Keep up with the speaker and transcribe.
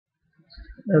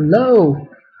Hello,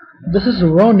 this is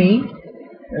Rony,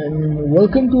 and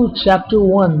welcome to Chapter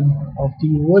 1 of the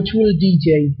Virtual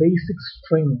DJ Basics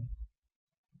Training.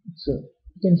 So,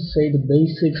 you can say the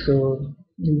basics or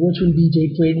the Virtual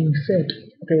DJ Training set,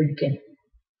 whatever you can.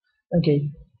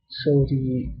 Okay, so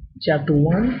the Chapter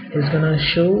 1 is gonna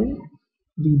show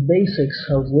the basics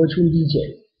of Virtual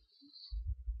DJ.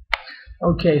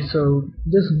 Okay, so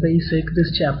this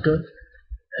chapter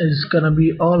is gonna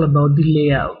be all about the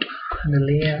layout. And the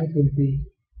layout would be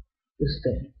this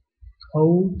thing,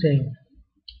 whole thing.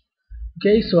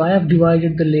 Okay, so I have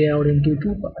divided the layout into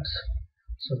two parts.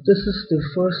 So this is the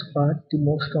first part, the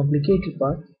most complicated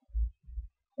part,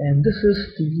 and this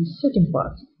is the second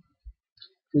part,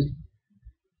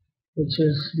 which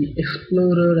is the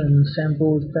explorer and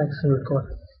sample effects and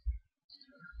recorder.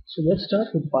 So let's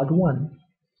start with part 1.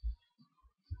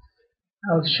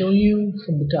 I'll show you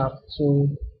from the top.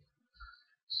 So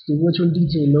it's the virtual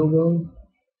DJ logo,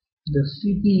 the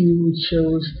CPU, which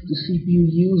shows the CPU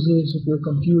usage of your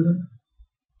computer,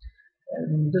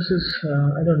 and this is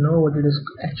I don't know what it is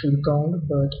actually called,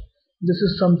 but this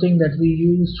is something that we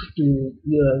use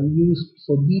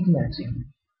for beat matching,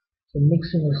 for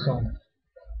mixing a song.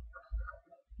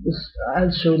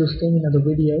 I'll show this thing in other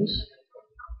videos,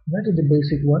 not in the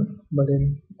basic one, but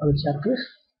in other chapters.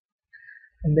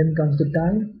 And then comes the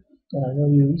time that I'm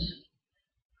going to use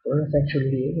for effectual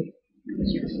delay.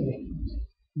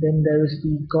 Then there is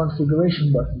the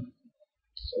configuration button.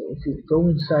 So if you go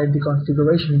inside the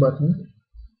configuration button,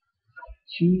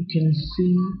 you can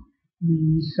see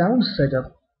the sound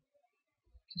setup.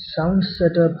 The sound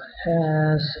setup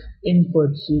has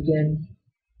inputs. You can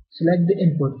select the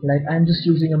input. Like I'm just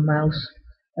using a mouse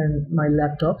and my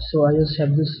laptop, so I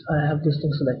have this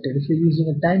thing selected. If you're using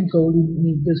a time code, you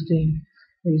need this thing.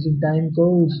 Using time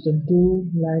codes, then tool,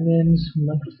 line ins,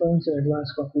 microphones, and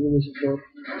advanced configuration for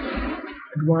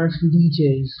advanced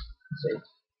DJs. Say,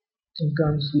 then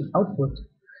comes the output.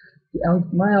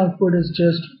 My output is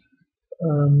just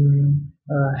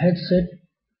a headset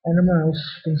and a mouse.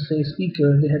 You can say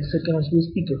speaker. The headset can also be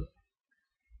a speaker.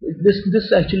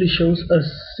 This actually shows a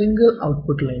single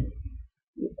output line,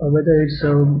 whether it's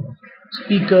a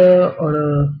speaker or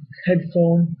a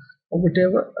headphone or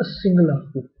whatever, a single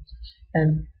output.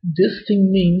 And this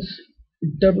thing means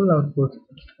double output,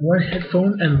 one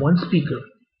headphone and one speaker.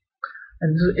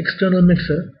 And this is external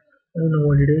mixer. I don't know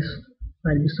what it is.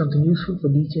 Might be something useful for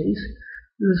DJs.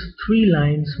 This is 3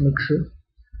 lines mixer.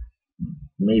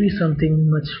 Maybe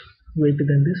something much greater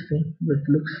than this thing, but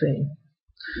looks same.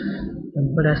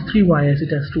 But as 3 wires,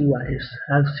 it has 2 wires.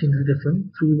 I've seen the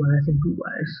different 3 wires and 2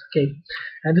 wires. Okay,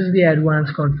 and this is the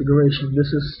advanced configuration.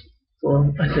 This is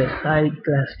for, I said, high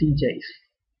class DJs.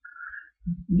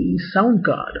 The sound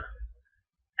card,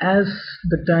 till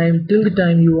the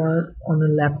time you are on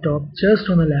a laptop, just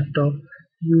on a laptop,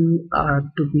 you are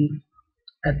to be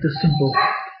at the simple.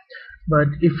 But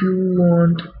if you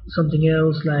want something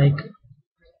else, like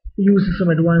using some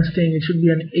advanced thing, it should be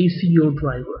an ACO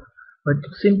driver. But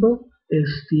simple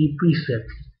is the preset,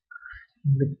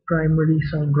 the primary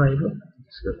sound driver.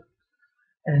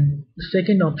 And the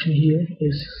second option here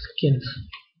is skins.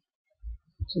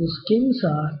 So the skins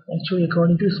are actually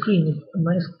according to the screen. If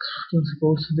my screen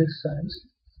supports this size,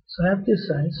 so I have this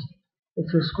size.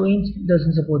 If your screen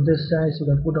doesn't support this size, you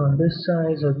can put on this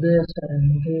size or this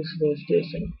and this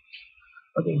and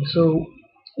okay. So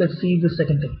let's see the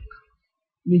second thing.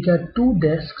 We got 2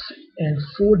 desks and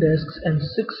 4 desks and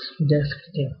 6 desk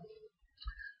thing.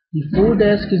 The 4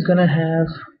 desk is gonna have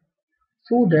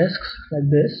 4 desks like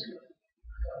this.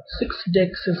 6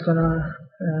 desks is gonna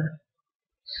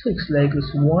 6 like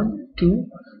this, 1 2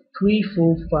 3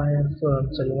 4 5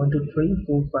 sorry, 1 2 3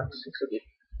 4 5 6. Okay,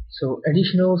 so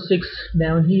additional 6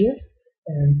 down here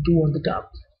and 2 on the top,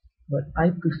 but I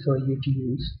prefer you to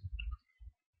use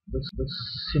this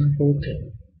simple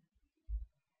thing.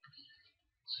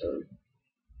 So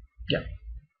yeah,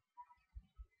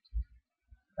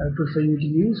 I prefer you to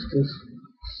use this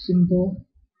simple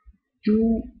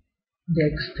 2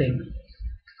 decks thing.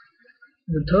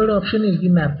 The third option is the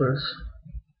mappers.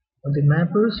 On the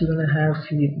mappers, you're gonna have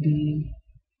the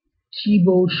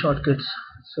keyboard shortcuts.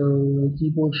 So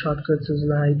keyboard shortcuts is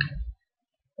like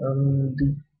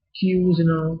the cues, So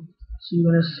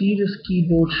you're gonna see this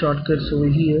keyboard shortcuts over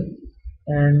here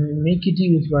and make it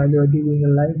use while you're doing a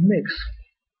live mix.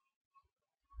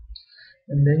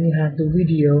 And then you have the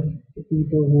video, the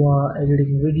people who are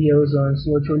editing videos on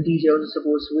virtual DJ also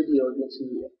supports video, you can see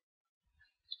here.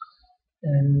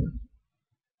 And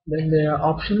then there are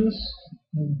options.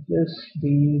 This,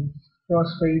 the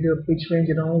crossfader, pitch range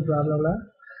and all, blah blah blah.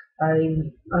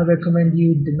 I recommend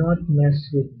you do not mess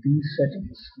with these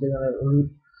settings. They're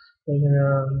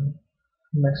gonna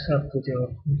mess up with your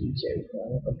DJ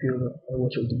on your computer or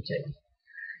virtual DJ.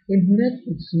 Internet,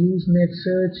 it's use net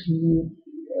search, you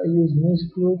use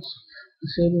music groups,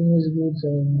 disable music groups,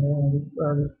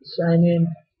 and sign in,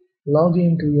 log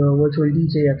in to your virtual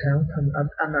DJ account.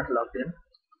 I'm not logged in.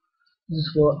 This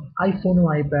is for iPhone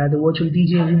or iPad. The virtual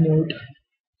DJ remote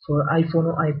for iPhone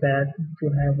or iPad. If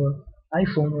you have an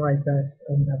iPhone or iPad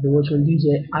and have the virtual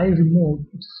DJ, remote,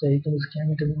 so you can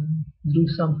scan it and do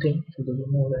something to the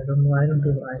remote. I don't know. I don't do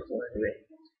an iPhone anyway.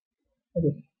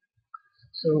 Okay.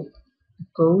 So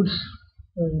codes.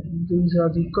 These are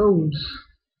the codes.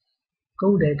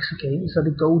 Codecs. Okay. These are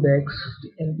the codecs. The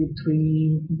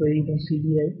MP3, WAV, and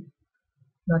CDA.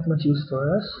 Not much use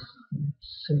for us.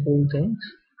 Simple things.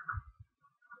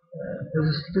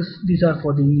 These are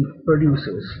for the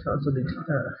producers. Also the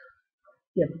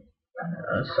yeah.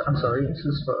 I'm sorry. This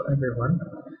is for everyone.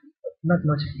 Not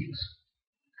much use.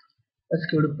 Let's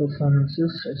go to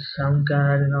performances, sound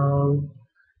card and all.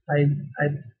 I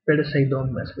better say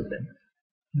don't mess with them.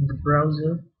 In the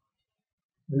browser,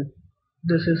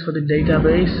 this is for the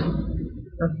database.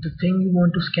 The thing you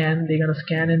want to scan, they're gonna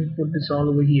scan and put this all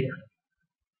over here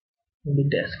in the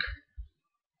desk.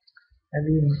 And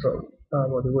the info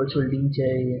about the virtual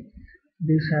DJ.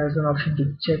 This has an option to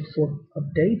check for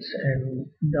updates and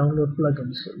download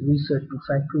plugins. Reset to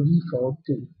factory default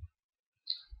too.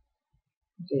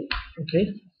 Okay.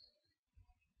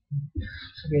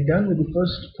 So we're done with the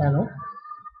first panel.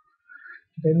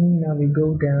 Then now we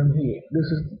go down here. This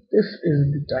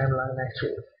is the timeline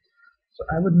actually. So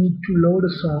I would need to load a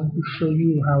song to show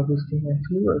you how this thing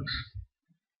actually works.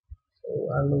 So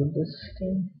I'll load this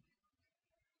thing.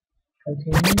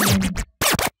 Okay.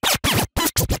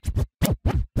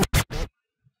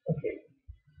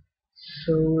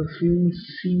 So if you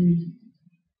see,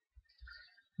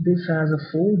 this has a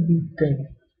 4-beat thing.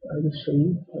 I'll just show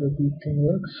you how the beat thing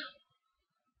works.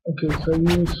 Okay, so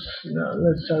now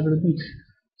let's start with the beats.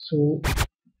 So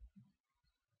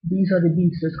these are the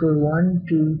beats. Let's go 1,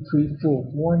 2, 3, 4.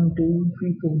 1, 2,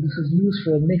 3, 4. This is used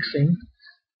for mixing.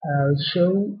 I'll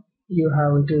show you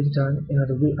how it is done in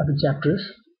other chapters.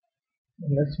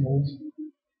 Let's move.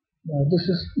 Now this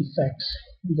is effects.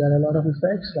 We got a lot of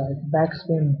effects like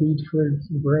backspin, beat filter,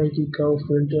 break, echo,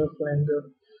 filter, flanger.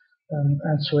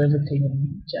 I'll show everything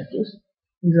in chapters.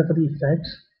 These are for the effects.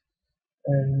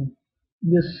 And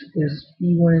this is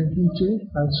P1 and P2.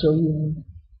 I'll show you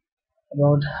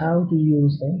about how to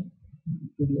use them.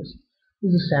 This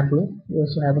is a sampler. We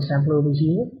also have a sampler over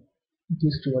here.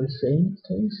 These two are the same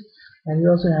things. And we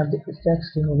also have the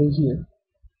effects thing over here.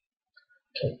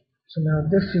 Okay. So now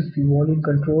this is the volume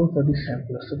control for the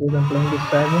sampler. Suppose I'm playing this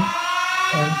 7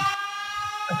 and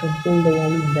I can pull the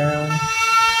volume down.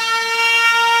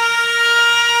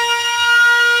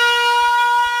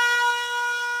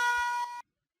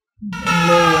 And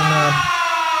low and up.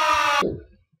 So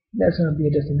that's going to be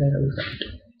a different kind of effect.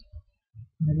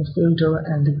 And the filter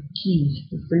and the key.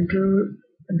 The filter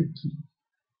and the key.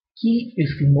 Key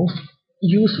is the most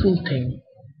useful thing.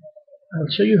 I'll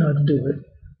show you how to do it.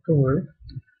 Don't worry.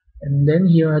 And then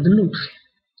here are the loops.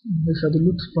 These are the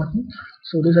loops button.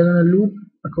 So these are gonna loop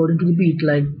according to the beat.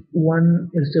 Like 1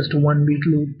 is just a 1-beat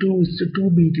loop, 2 is a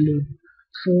 2-beat loop,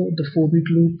 4 the 4-beat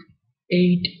loop,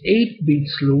 8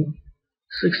 beats loop,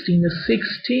 16 is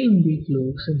 16-beat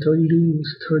loops, and 32 is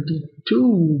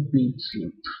 32 beats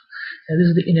loop. And this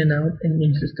is the in and out. In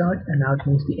means the start, and out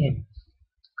means the end.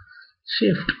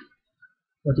 Shift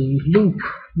for the loop,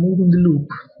 moving the loop.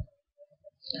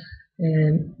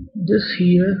 And this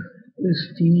here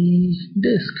is the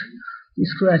disc, the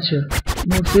scratcher.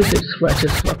 Move this, it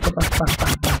scratches. So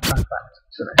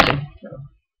that's it.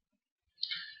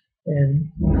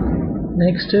 And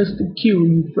next is the cue.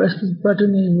 You press this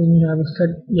button, and when you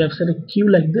have set a cue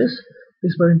like this,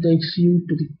 this button takes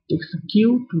the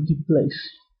cue to the place.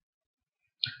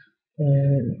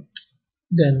 And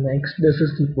then next, this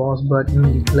is the pause button,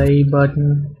 the play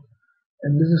button,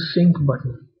 and this is sync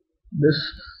button. This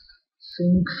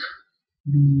syncs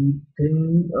the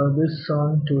thing, this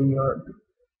song to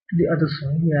the other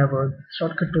song. We have a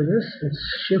shortcut to this. It's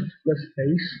Shift plus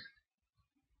Space,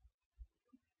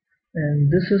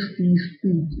 and this is the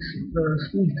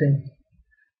speed thing.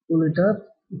 Pull it up,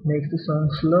 it makes the song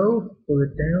slow. Pull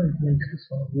it down, it makes the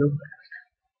song real fast.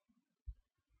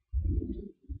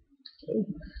 Okay.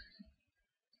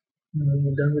 When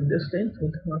you're done with this thing,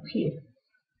 we'll come up here.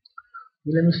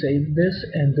 Let me say this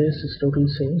and this is totally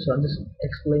same, so I'll just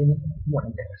explain one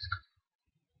task.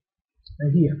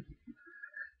 And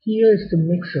here is the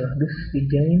mixer. This is the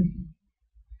gain,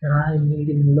 and I made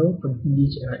it in low for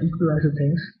each equalizer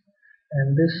things,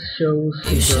 and this shows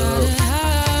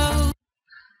the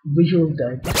visual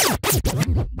tag.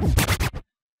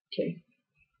 Okay,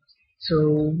 so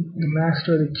the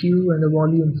master, the cue, and the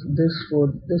volume. This for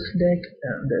this deck,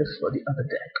 and this for the other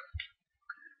deck.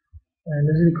 And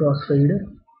this is the crossfader.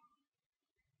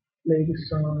 Play this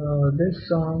song or this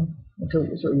song. I'll show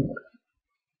you what.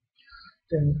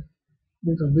 Then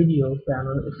there's a video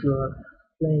panel. If you're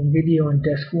playing video on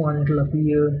desk 1, it'll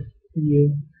appear here,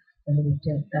 and then you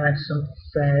can add some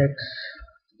effects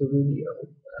to the video.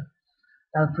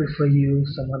 I'll prefer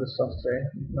use some other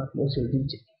software, not virtual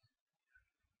DJ.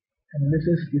 And this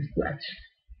is the scratch.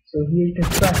 So here you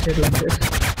can scratch it like this.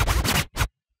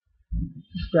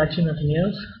 Scratching nothing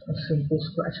else, a simple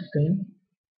scratch thing.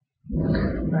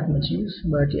 Not much use,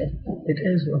 but yeah, it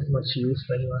is of much use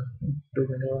when you are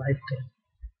doing a live thing.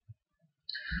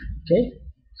 Okay,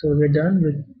 so we're done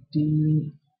with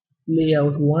the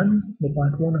layout 1, the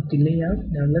part 1 of the layout.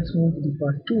 Now let's move to the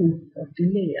part 2 of the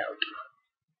layout.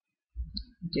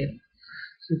 Okay,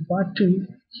 so part 2,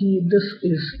 here this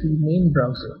is the main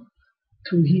browser.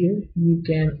 Through here you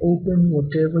can open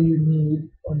whatever you need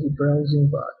on the browsing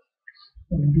bar.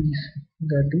 And these, you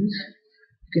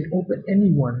can open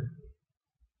anyone.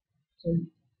 So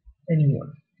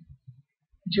anyone.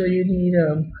 So you need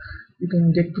you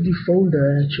can get to the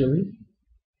folder actually,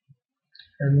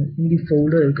 and in the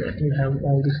folder you have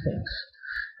all these things.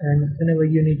 And whenever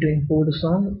you need to import a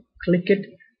song, click it,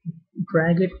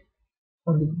 drag it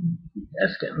on the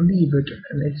desk and leave it,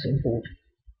 and it's imported.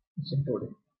 It's imported.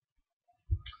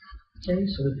 Okay,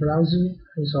 so the browser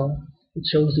is on. It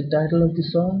shows the title of the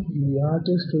song, the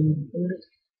artist who recorded it,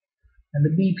 and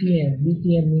the BPM.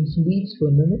 BPM means beats per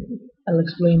minute. I'll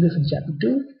explain this in chapter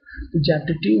 2. The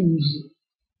chapter 2 is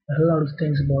a lot of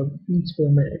things about beats per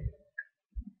minute.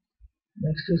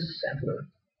 Next is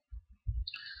sampler.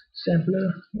 Sampler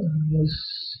is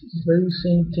the very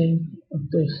same thing of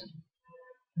this.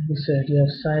 Like we said, you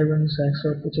have siren,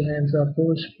 saxo, put your hands up,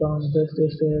 push, pound, this,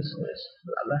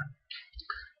 blah blah.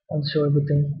 I'll show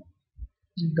everything.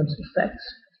 When it comes to effects,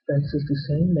 effects is the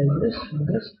same like this and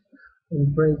this.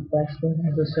 We'll break, backspin,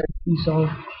 as I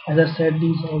said,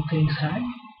 these all things have.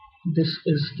 This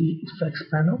is the effects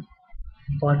panel,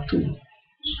 part 2.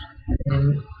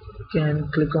 And you can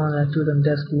click on activate on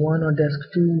desk 1 or desk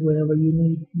 2, wherever you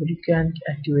need, but you can't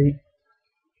activate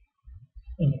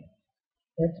any.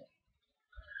 Right?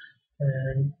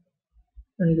 And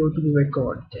when you go to the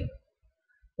record thing,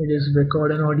 it is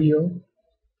record an audio,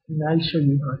 and I'll show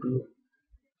you how to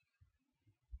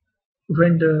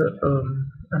render,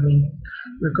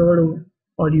 record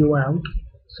audio out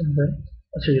somewhere.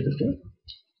 I'll show you this thing.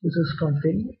 This is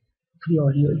config for the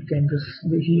audio. You can just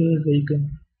here where you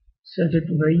can set it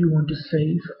where you want to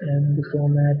save and the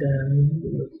format and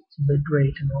bit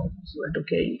rate and all. So hit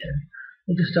OK, and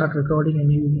you just start recording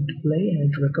and you need to play,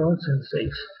 and it records and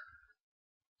saves.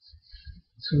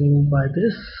 So by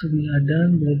this we are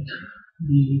done with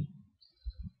the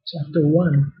chapter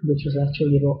 1, which was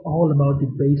actually all about the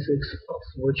basics of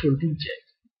virtual DJ.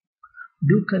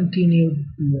 Do continue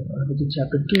with the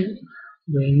chapter 2,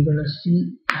 where you're gonna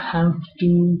see how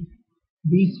to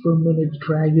beats per minute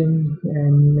dragging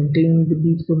and maintaining the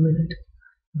beats per minute,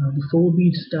 the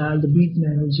 4-beat style, the beat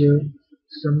manager,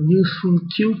 some useful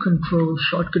cue controls,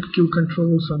 shortcut cue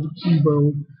controls on the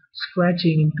keyboard,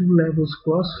 scratching in 2 levels,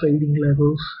 cross-fading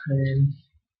levels, and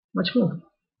much more.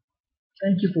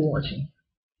 Thank you for watching.